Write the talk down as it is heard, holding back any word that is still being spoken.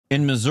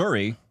In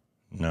Missouri,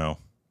 No.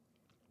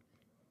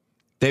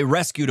 they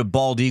rescued a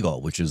bald eagle,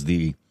 which is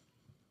the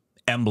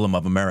emblem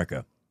of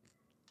America.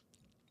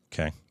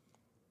 Okay.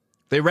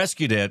 They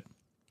rescued it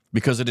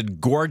because it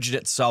had gorged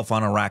itself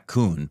on a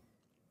raccoon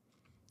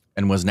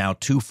and was now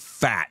too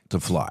fat to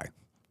fly.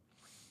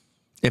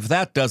 If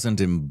that doesn't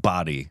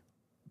embody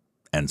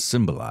and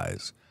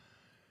symbolize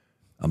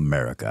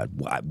America,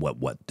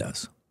 what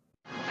does?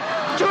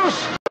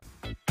 Juice!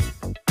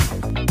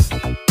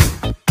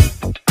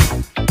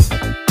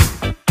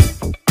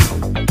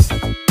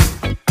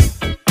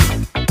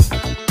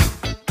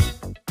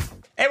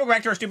 Hey, welcome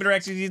back to our Stupid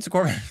Reactions. It's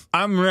Corbin.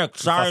 I'm Rick.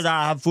 Sorry that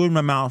I have food in my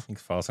mouth. You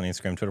can follow us on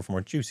Instagram, Twitter for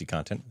more juicy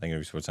content. Thank you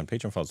for supporting us on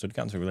Patreon. Follow us on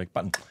Twitter, so we like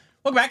button.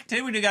 Welcome back.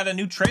 Today we got a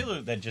new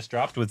trailer that just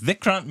dropped with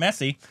Vikrant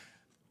Massey.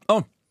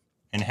 Oh,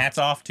 and hats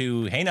off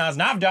to Heynaz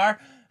Navdar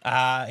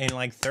in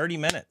like 30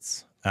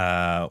 minutes.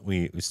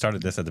 We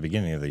started this at the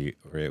beginning of the.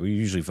 We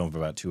usually film for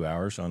about 2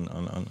 hours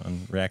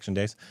on reaction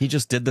days. he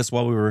just did this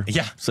while we were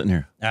sitting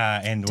here.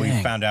 And we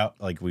found out,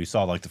 like, we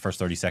saw like the first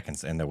 30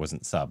 seconds and there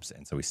wasn't subs,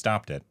 and so we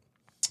stopped it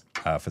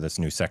for this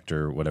new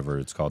sector, whatever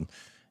it's called.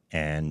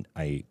 And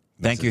I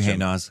Thank you,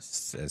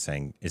 Heynaz.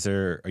 saying,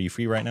 are you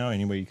free right now?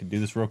 Any way you could do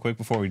this real quick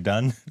before we're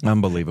done?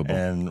 Unbelievable.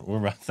 And we're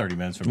about 30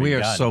 minutes from being We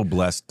are done. so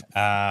blessed.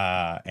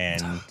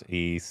 And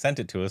he sent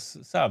it to us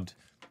subbed.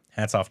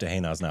 Hats off to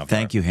Heynaz now.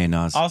 Thank you,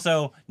 Heynaz.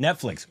 Also,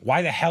 Netflix.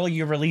 Why the hell are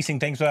you releasing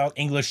things without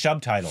English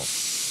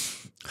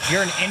subtitles?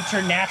 You're an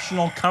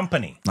international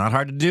company. Not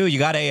hard to do. You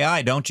got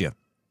AI, don't you?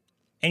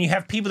 And you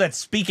have people that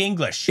speak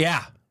English.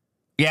 Yeah.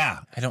 Yeah.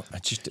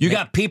 You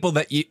got people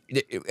that you.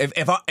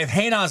 If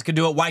Heynaz could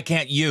do it, why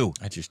can't you?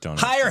 I just don't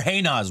hire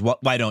Heynaz.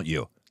 Why don't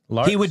you?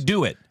 He would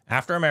do it.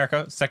 After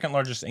America, second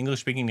largest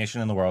English-speaking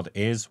nation in the world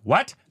is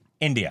what?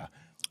 India.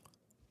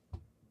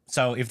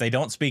 So if they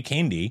don't speak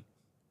Hindi,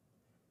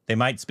 they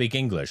might speak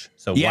English.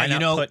 So yeah, why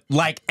not put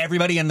like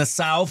everybody in the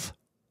South?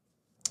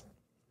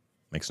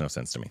 Makes no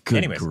sense to me. Good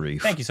Anyways,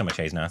 grief. thank you so much,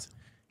 Heynaz.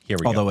 Here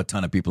we go. Although a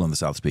ton of people in the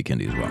South speak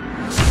Hindi as well.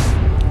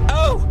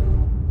 Oh!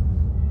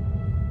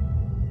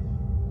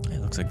 It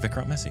looks like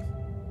Vikrant Massey.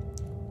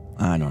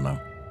 I don't know.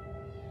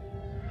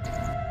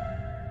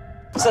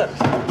 Sir.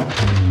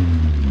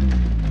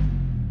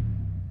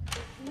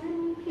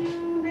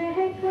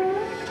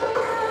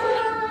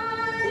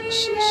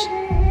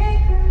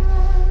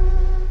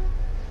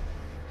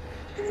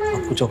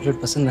 आपको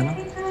chocolate पसंद है ना?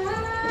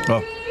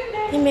 Oh,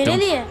 ये मेरे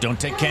लिए है। don't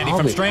take candy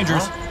from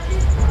strangers.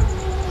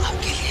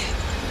 आपके लिए।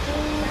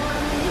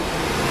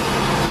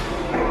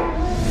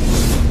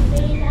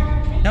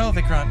 No,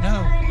 Vikrant, no.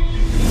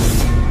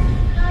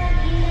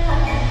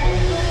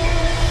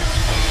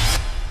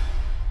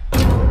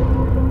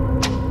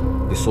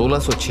 ये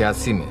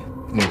 1686 में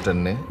न्यूटन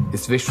ने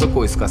इस विश्व को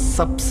इसका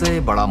सबसे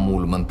बड़ा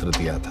मूल मंत्र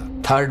दिया था,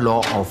 third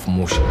law of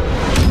motion.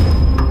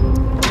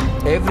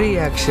 Every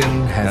action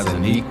has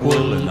an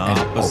equal and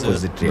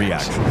opposite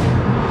reaction.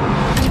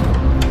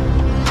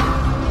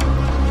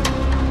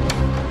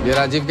 ये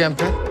राजीव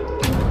कैंप है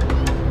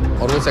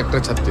और वो सेक्टर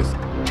 36।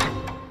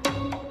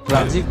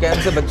 राजीव कैंप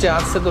से बच्चे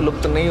आज से तो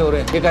लुप्त नहीं हो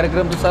रहे हैं। ये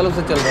कार्यक्रम तो सालों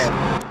से चल रहा है।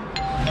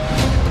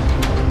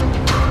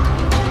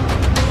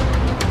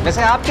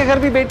 वैसे आपके घर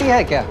भी बेटी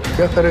है क्या?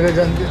 क्या करेगा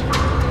जान के?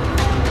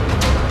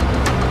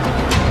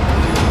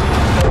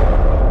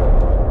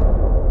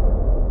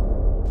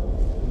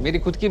 मेरी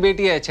खुद की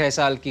बेटी है 6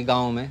 साल की,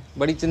 गांव में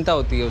बड़ी चिंता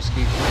होती है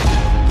उसकी।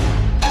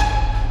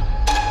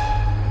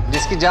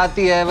 जिसकी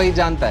जाती है वही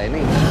जानता है,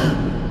 नहीं?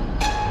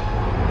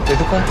 ये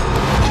तो कहाँ?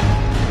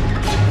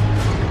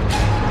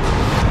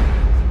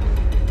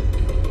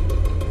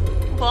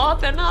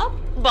 बाप है ना आप,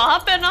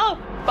 बाप है ना आप,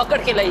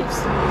 पकड़ के लाई।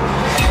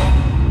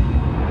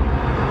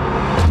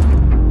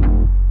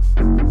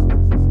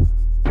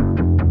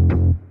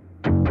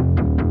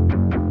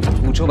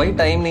 पूछो भाई,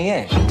 टाइम नहीं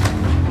है।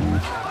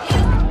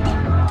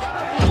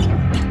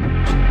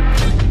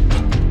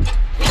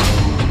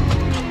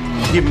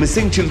 ये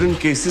मिसिंग चिल्ड्रन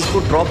केसेस को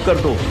ड्रॉप कर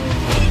दो।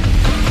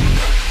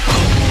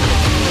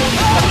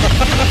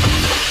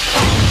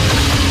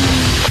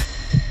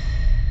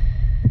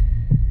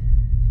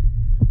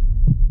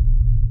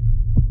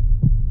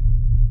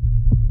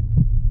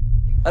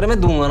 अरे मैं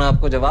दूंगा ना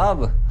आपको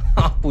जवाब,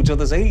 आप पूछो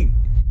तो सही।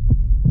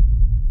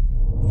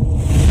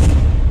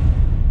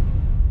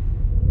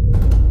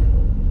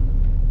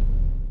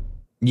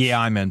 Yeah,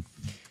 I'm in.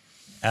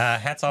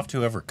 Hats off to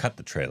whoever cut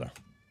the trailer.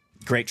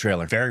 Great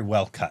trailer. Very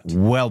well cut.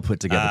 Well put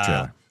together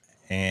trailer.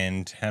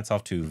 And hats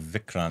off to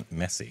Vikrant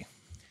Massey.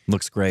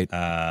 Looks great.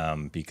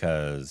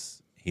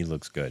 Because he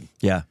looks good.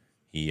 Yeah.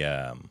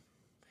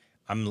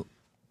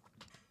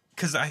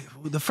 Because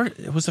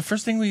it was the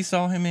first thing we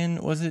saw him in.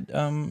 Was it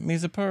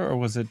Mizapur, or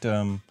was it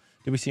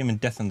did we see him in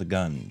Death and the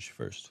Gunge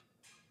first?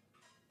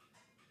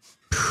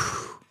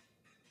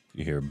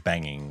 You hear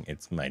banging.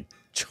 It's my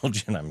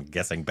children, I'm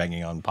guessing,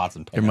 banging on pots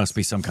and pans. There must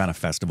be some kind of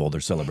festival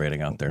they're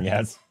celebrating out there.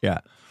 Yes.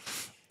 Yeah.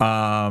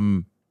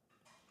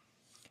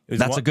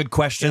 That's a good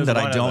question that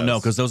I don't know,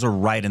 because those are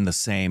right in the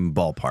same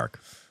ballpark.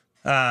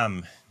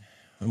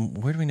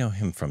 Where do we know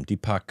him from?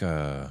 Deepak.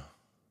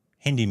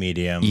 Hindi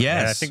medium. Yes.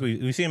 And I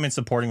think we see him in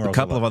supporting roles. A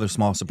couple of other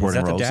small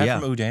supporting roles. Is that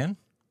the dad Yeah.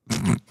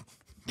 from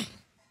Udan?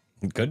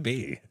 It could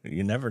be.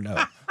 You never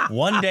know.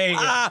 One day,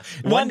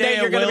 One day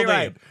you're going to be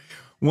right.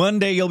 One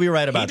day you'll be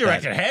right about He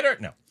directed Header?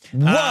 No.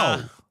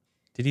 Whoa.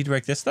 Did he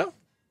direct this, though?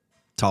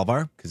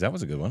 Talvar? Because that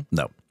was a good one.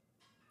 No.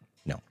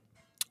 No.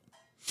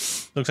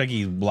 Looks like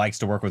he likes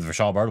to work with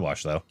Vishal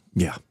Bardwaj, though.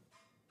 Yeah.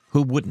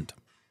 Who wouldn't?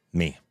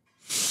 Me.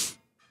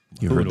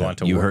 You Who heard would that. want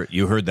to you work? heard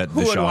you heard that.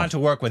 Who would Vishal. want to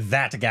work with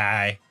that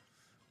guy?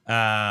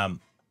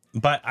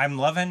 But I'm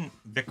loving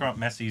Vikrant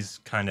Massey's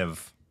kind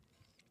of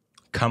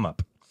come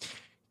up,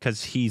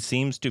 because he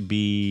seems to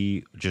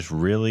be just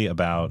really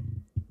about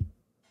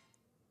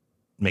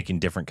making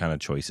different kind of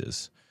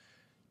choices.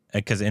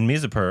 Because in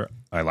Mizapur,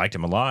 I liked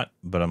him a lot,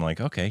 but I'm like,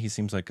 okay, he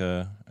seems like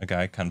a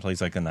guy, kind of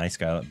plays like a nice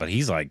guy, but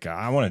he's like,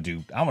 I want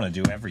to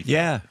do everything.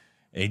 Yeah.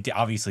 He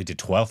obviously did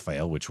 12th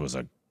Fail, which was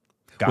a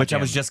Which I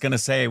was just going to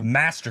say.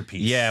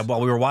 masterpiece. Yeah,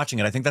 while we were watching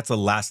it, I think that's the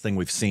last thing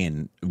we've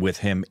seen with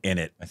him in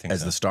it I think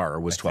as so. the star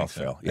was I think 12th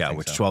so. Fail. I Yeah, think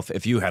which so. 12th,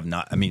 if you have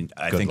not, I mean,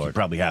 I Good think you Lord.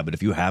 probably have, but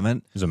if you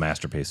haven't, It was a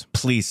masterpiece.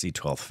 please see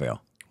 12th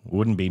Fail.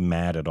 Wouldn't be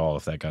mad at all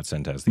if that got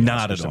sent as the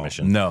Not Oscar at all.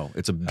 submission. No,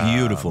 it's a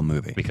beautiful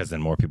movie. Because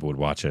then more people would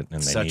watch it,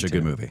 and they Such need a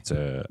good to. movie. It's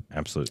a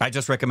absolute. I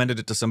just recommended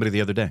it to somebody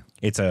the other day.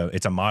 It's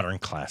a modern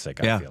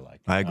classic. Yeah, I feel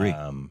like I agree.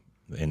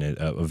 In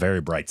a very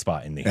bright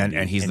spot in the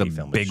And he's the indie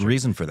film big industry.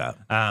 reason for that.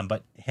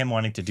 But him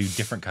wanting to do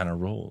different kind of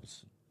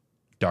roles,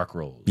 dark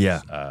roles. Yeah.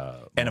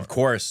 And of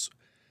course,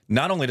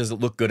 not only does it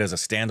look good as a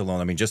standalone,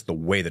 I mean, just the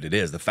way that it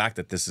is, the fact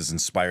that this is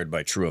inspired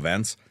by true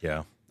events,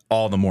 Yeah.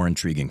 all the more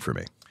intriguing for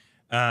me.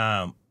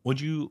 Would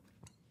you?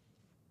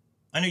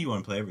 I know you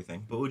want to play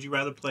everything, but would you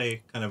rather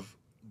play kind of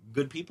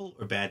good people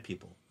or bad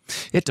people?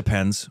 It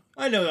depends.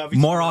 I know.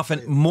 Obviously,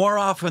 More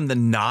often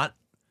than not,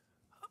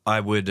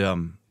 I would.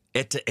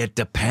 It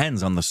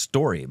depends on the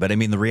story, but I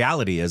mean, the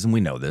reality is, and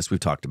we know this, we've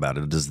talked about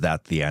it, is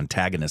that the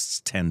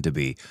antagonists tend to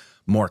be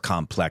more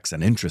complex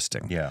and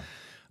interesting. Yeah.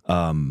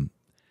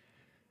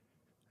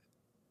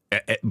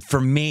 For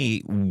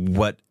me,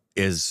 what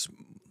is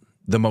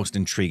the most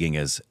intriguing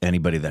is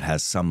anybody that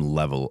has some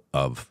level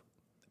of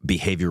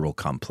behavioral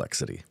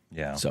complexity.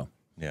 Yeah. So,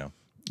 Yeah.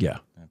 yeah,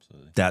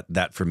 Absolutely.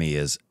 that for me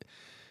is,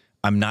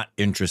 I'm not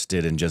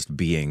interested in just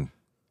being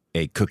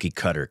a cookie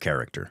cutter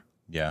character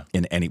Yeah.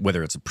 in any,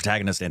 whether it's a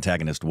protagonist,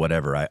 antagonist,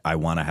 whatever. I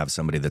want to have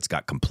somebody that's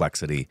got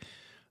complexity.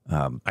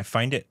 I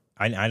find it.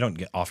 I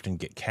don't often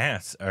get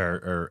cast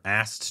or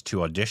asked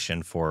to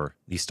audition for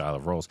these style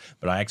of roles,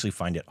 but I actually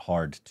find it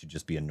hard to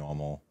just be a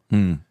normal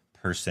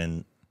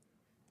person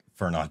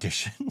for an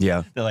audition.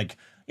 Yeah. They're like,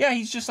 yeah,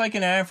 he's just like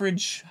an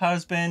average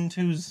husband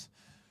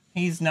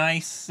he's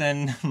nice,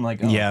 and I'm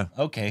like, oh, Yeah.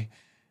 okay.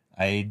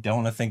 I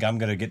don't think I'm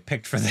gonna get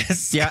picked for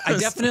this. Yeah, I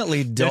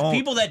definitely There's don't.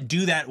 people that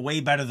do that way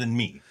better than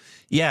me.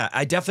 Yeah,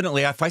 I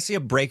definitely, if I see a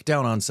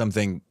breakdown on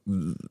something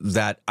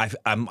that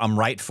I'm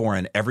right for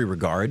in every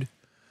regard,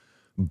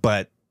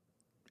 but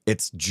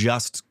it's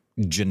just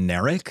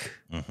generic,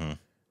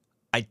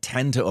 I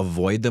tend to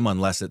avoid them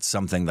unless it's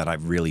something that I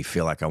really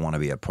feel like I want to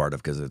be a part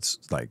of, because it's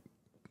like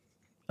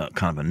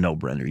kind of a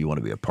no-brainer. You want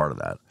to be a part of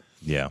that.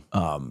 Yeah.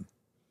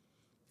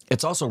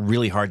 It's also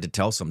really hard to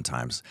tell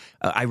sometimes.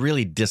 I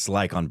really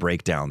dislike on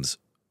breakdowns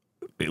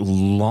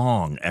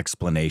long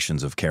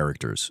explanations of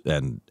characters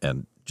and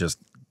just,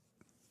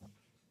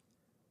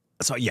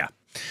 so yeah.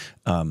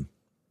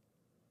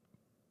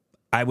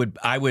 I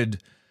would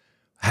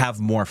have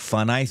more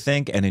fun, I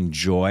think, and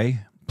enjoy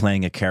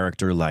playing a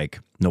character like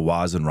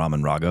Nawaz and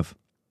Raman Raghav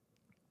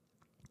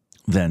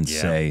than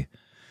say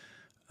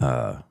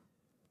a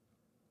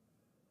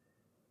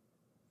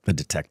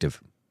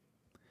detective.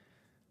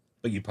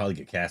 But you'd probably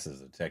get cast as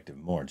a detective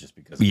more just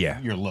because Yeah.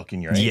 your look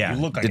and your age. Yeah,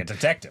 You look like a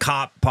detective.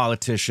 Cop,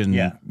 politician,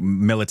 Yeah.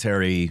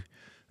 military.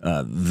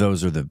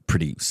 Those are the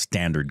pretty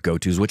standard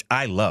go-tos, which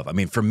I love. I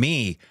mean, for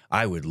me,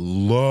 I would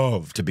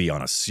love to be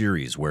on a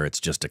series where it's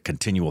just a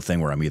continual thing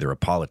where I'm either a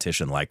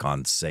politician, like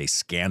on, say,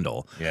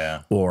 Scandal,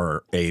 Yeah.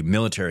 or a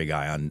military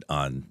guy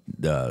on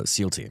the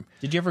SEAL team.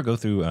 Did you ever go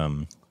through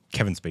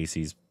Kevin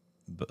Spacey's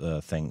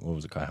thing? What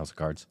was it called? House of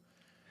Cards?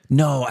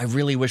 No, I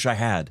really wish I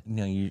had.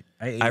 No,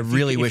 I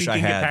really wish I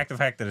If you can had. get past the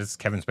fact that it's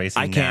Kevin Spacey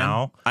I can.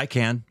 now, I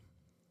can.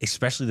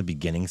 especially the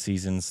beginning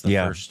seasons, the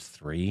Yeah. first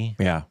three.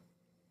 Yeah.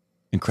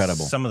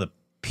 Incredible. Some of the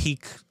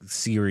peak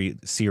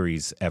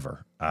series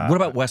ever. What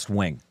about West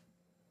Wing?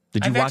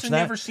 Did you I've watch actually that?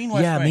 never seen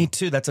West Yeah, Wing. me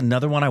too. That's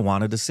another one I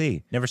wanted to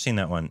see. Never seen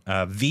that one.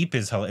 Veep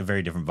is a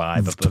very different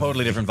vibe. but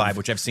Totally different vibe,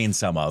 which I've seen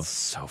some of.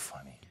 So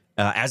funny.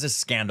 As is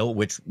Scandal,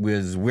 which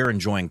we're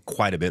enjoying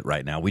quite a bit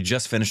right now. We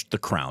just finished The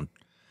Crown,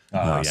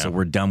 Yeah. so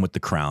we're done with The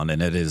Crown,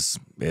 and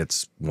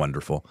it's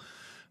wonderful.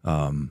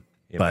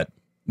 But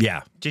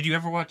yeah, Did you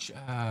ever watch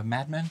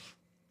Mad Men?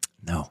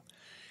 no.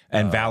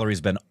 And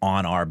Valerie's been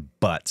on our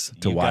butts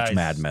to You watch guys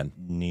Mad Men.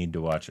 Need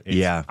to watch it.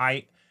 Yeah.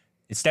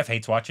 Steph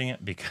hates watching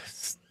it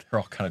because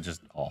they're all kind of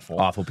just awful.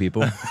 Awful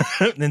people.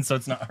 And so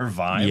it's not her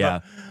vibe.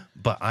 Yeah.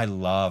 But I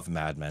love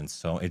Mad Men.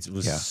 So it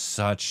was Yeah.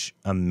 such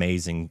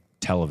amazing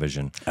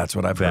television. That's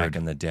what I've back heard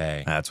in the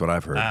day. That's what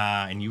I've heard.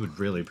 And you would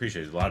really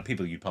appreciate it. A lot of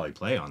people you'd probably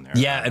play on there.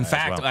 Yeah, in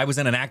fact, well. I was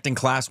in an acting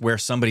class where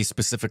somebody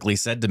specifically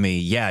said to me,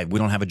 yeah, we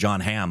don't have a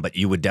John Hamm, but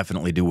you would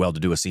definitely do well to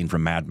do a scene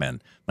from Mad Men.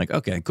 I'm like,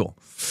 okay, cool.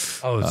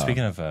 Oh,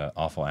 speaking of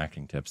awful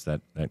acting tips,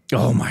 that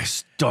Oh, my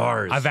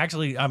stars.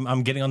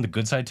 I'm getting on the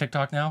good side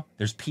TikTok now.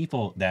 There's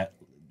people that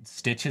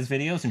stitch his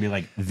videos and be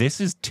like, this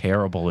is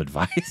terrible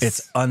advice.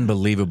 It's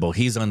unbelievable.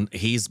 He's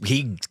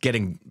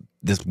getting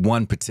this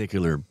one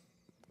particular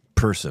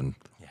person.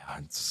 Yeah,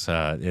 it's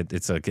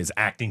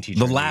acting teacher.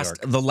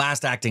 The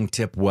last acting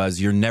tip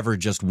was you're never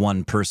just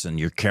one person.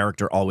 Your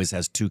character always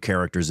has two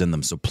characters in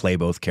them, so play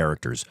both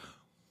characters.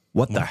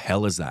 What the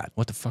hell is that?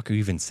 What the fuck are you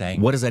even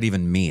saying? What does that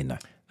even mean?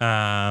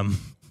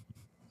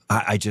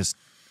 I just,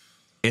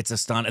 it's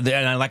astonishing.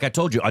 And like I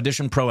told you,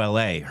 Audition Pro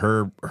LA,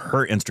 her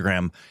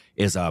Instagram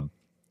is a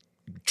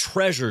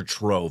treasure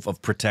trove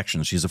of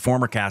protection. She's a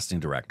former casting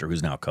director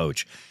who's now a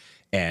coach,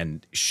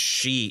 and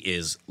she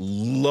is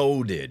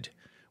loaded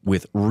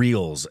with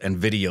reels and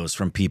videos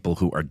from people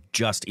who are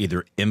just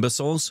either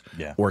imbeciles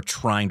or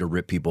trying to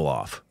rip people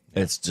off.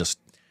 It's just,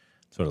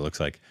 that's what it looks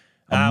like.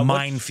 A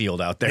minefield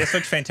out there. This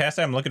looks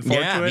fantastic. I'm looking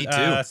forward to it. Me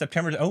too.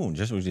 September. Oh,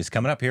 just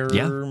coming up here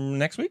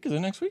next week. Is it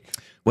next week?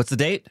 What's the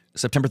date?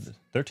 September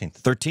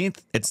 13th. 13th.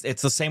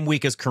 It's the same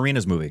week as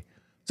Karina's movie.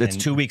 It's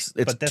 2 weeks.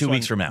 It's 2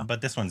 weeks from now. But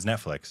this one's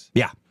Netflix.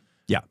 Yeah.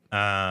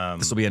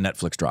 This will be a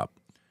Netflix drop.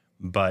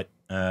 But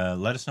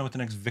let us know what the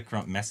next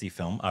Vikrant Massey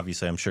film.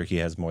 Obviously, I'm sure he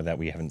has more that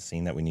we haven't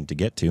seen that we need to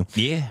get to.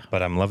 Yeah.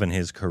 But I'm loving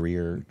his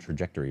career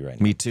trajectory right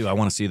now. Me too. I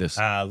want to see this.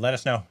 Let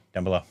us know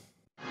down below.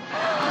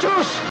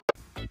 Juice!